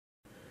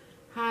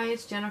Hi,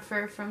 it's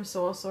Jennifer from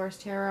Soul Source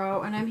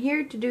Tarot, and I'm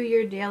here to do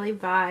your daily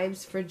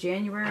vibes for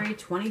January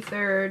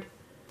 23rd.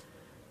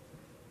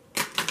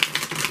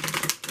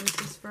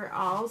 This is for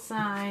all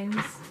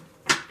signs.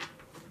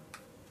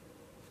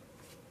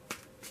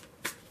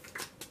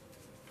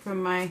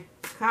 From my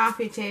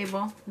coffee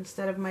table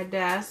instead of my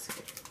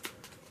desk.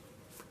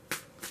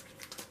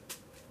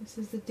 This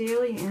is the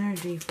daily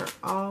energy for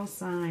all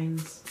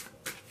signs.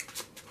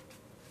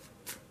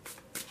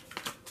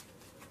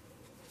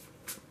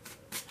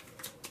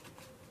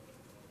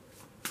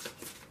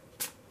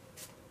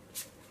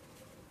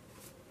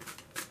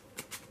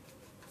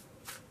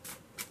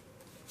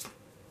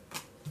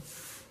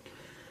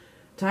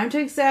 Time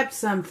to accept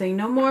something.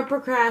 No more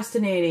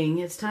procrastinating.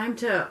 It's time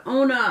to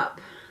own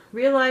up.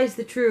 Realize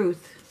the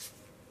truth.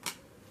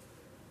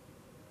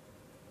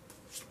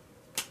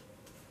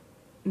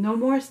 No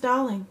more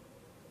stalling.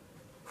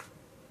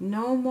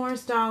 No more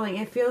stalling.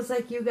 It feels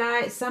like you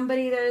guys,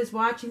 somebody that is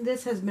watching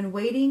this has been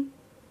waiting,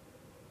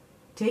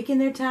 taking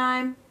their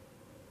time,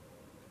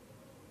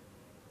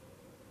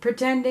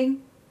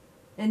 pretending,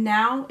 and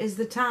now is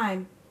the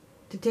time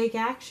to take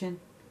action.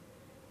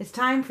 It's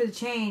time for the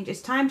change.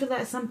 It's time to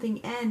let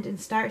something end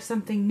and start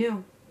something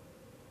new.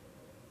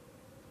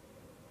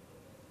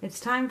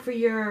 It's time for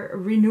your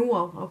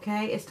renewal,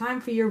 okay? It's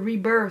time for your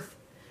rebirth.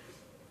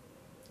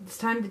 It's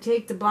time to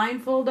take the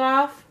blindfold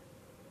off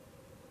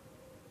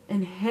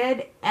and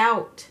head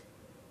out.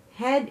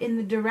 Head in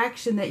the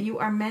direction that you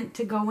are meant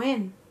to go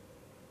in.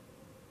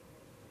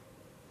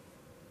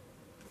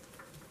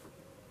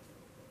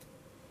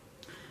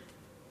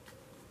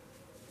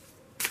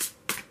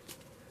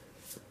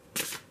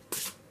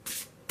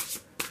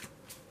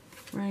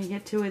 We're going to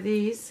get two of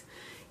these.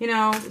 You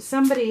know,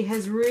 somebody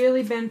has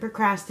really been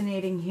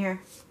procrastinating here.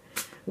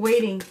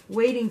 Waiting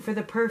for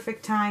the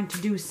perfect time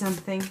to do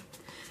something.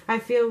 I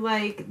feel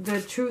like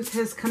the truth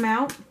has come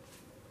out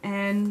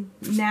and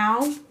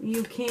now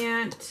you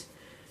can't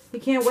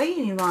wait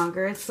any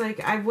longer. It's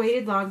like, I've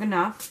waited long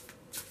enough.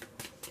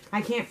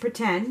 I can't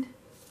pretend.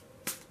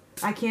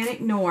 I can't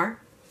ignore.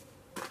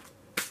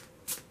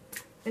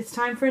 It's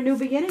time for a new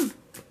beginning.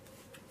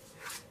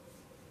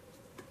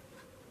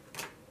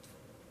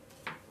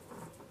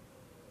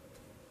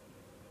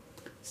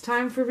 It's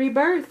time for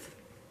rebirth.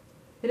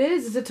 It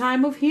is. It's a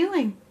time of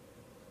healing.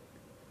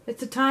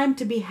 It's a time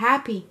to be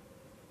happy.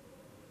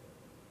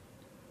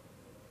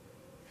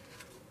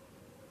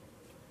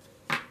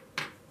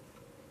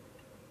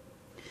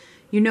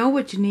 You know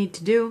what you need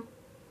to do.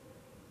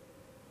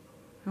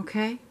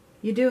 Okay?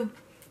 You do.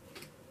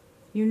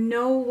 You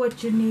know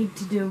what you need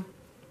to do.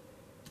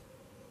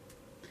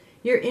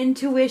 Your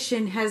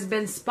intuition has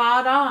been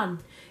spot on.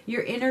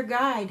 Your inner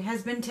guide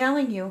has been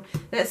telling you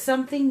that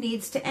something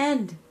needs to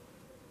end.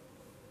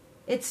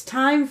 It's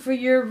time for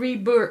your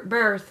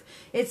rebirth.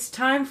 It's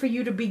time for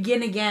you to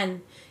begin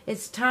again.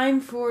 It's time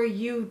for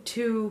you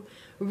to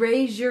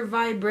raise your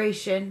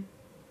vibration.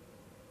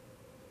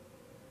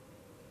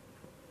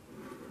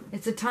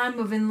 It's a time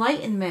of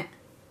enlightenment.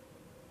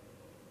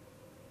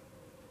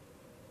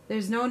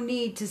 There's no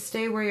need to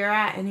stay where you're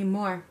at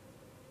anymore.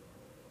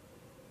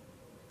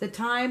 The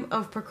time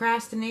of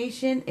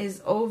procrastination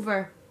is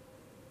over.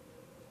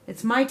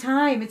 It's my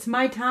time. It's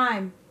my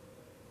time.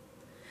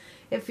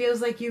 It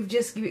feels like you've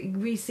just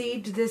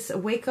received this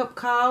wake-up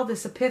call,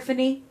 this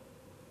epiphany.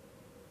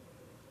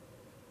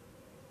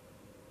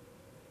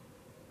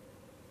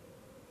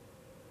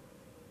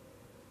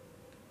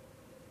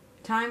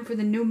 Time for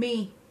the new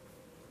me.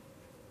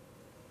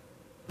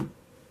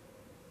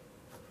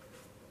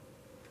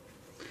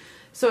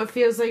 So it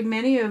feels like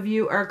many of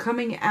you are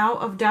coming out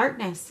of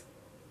darkness.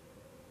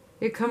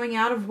 You're coming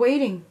out of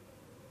waiting.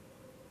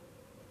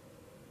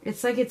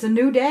 It's like it's a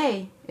new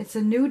day. It's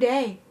a new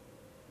day.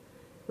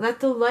 Let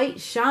the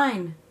light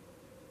shine.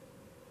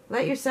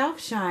 Let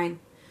yourself shine.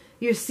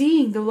 You're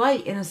seeing the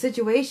light in a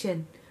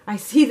situation. I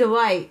see the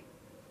light.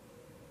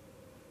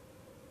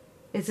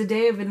 It's a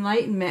day of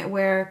enlightenment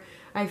where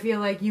I feel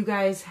like you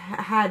guys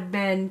had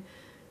been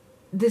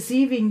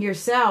deceiving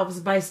yourselves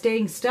by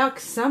staying stuck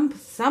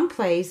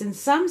someplace in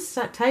some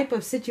type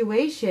of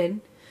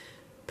situation,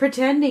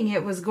 pretending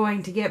it was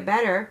going to get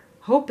better,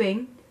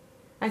 hoping.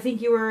 I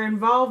think you were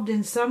involved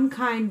in some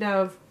kind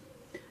of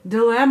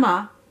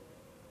dilemma.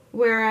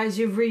 Whereas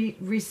you've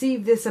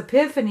received this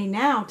epiphany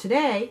now,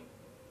 today.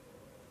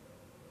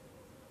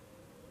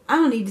 I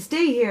don't need to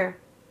stay here.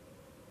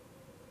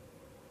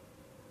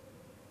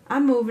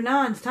 I'm moving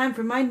on. It's time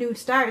for my new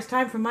start. It's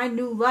time for my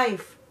new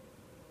life.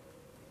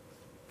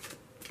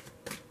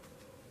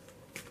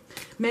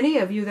 Many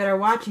of you that are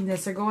watching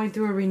this are going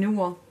through a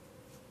renewal.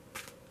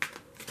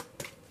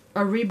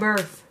 A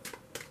rebirth.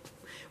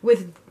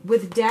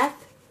 With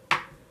death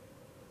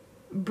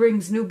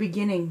brings new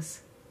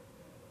beginnings.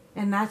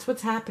 And that's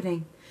what's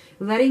happening.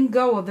 Letting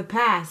go of the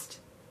past.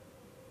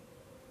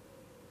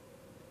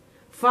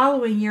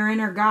 Following your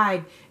inner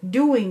guide.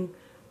 Doing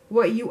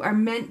what you are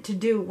meant to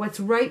do. What's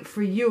right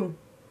for you.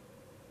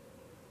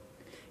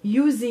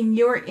 Using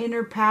your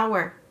inner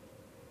power.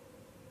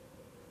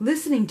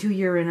 Listening to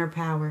your inner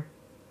power.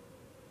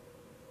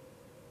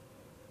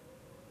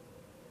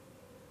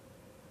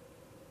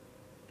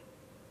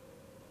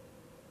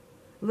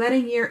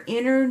 letting your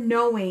inner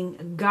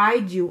knowing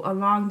guide you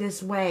along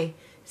this way,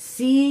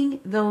 seeing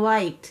the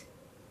light.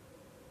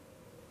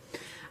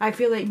 I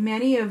feel like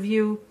many of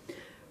you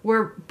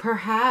were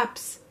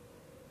perhaps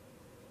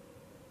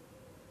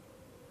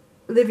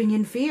living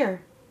in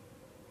fear.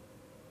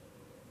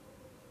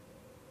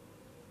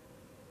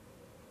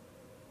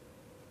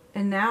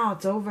 And now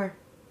it's over.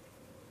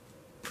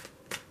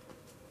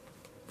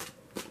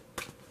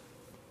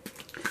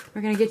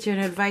 We're going to get you an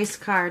advice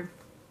card.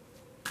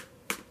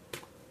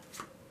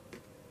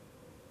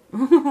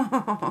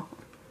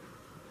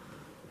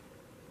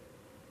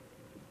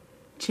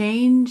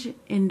 Change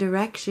in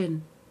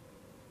direction.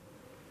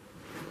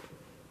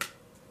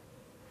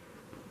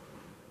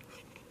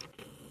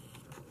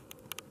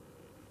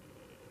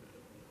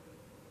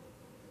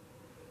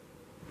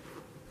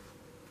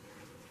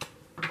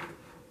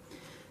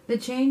 The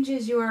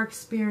changes you are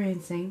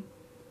experiencing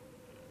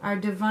are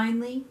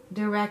divinely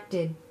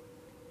directed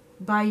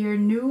by your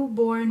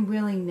newborn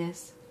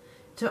willingness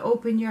to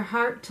open your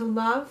heart to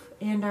love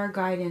and our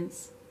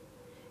guidance.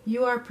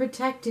 You are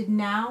protected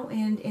now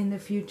and in the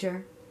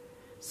future.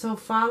 So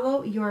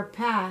follow your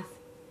path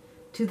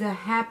to the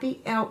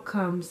happy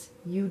outcomes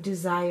you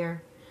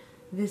desire.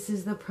 This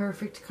is the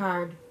perfect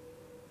card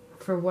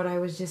for what I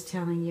was just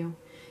telling you.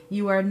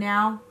 You are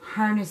now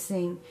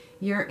harnessing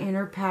your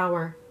inner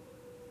power.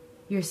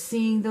 You're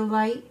seeing the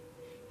light,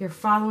 you're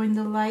following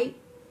the light,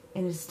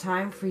 and it's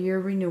time for your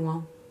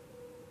renewal.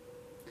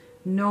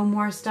 No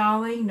more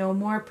stalling, no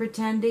more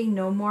pretending,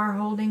 no more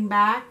holding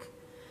back.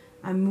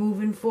 I'm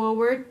moving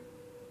forward.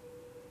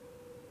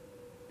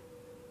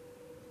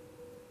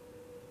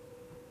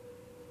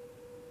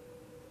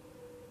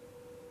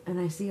 And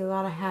I see a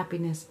lot of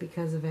happiness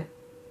because of it.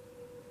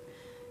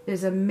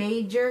 There's a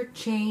major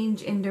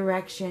change in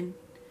direction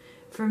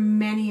for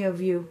many of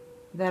you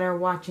that are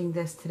watching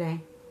this today.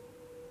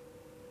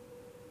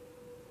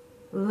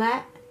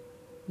 Let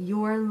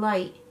your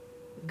light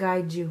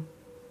guide you.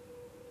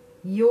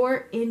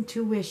 Your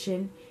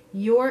intuition,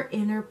 your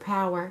inner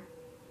power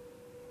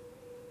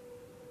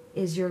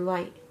is your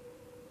light.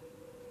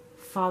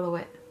 Follow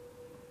it.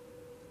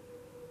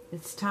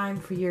 It's time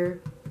for your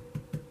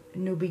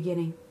new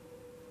beginning.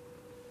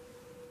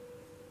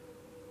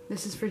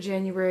 This is for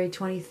January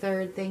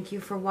 23rd. Thank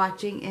you for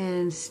watching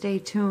and stay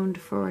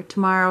tuned for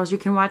tomorrow's. You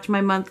can watch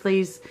my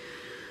monthlies,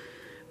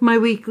 my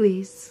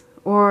weeklies,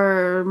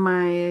 or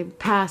my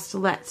past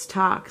Let's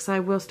Talks. I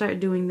will start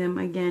doing them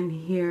again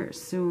here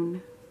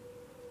soon.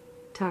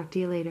 Talk to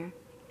you later.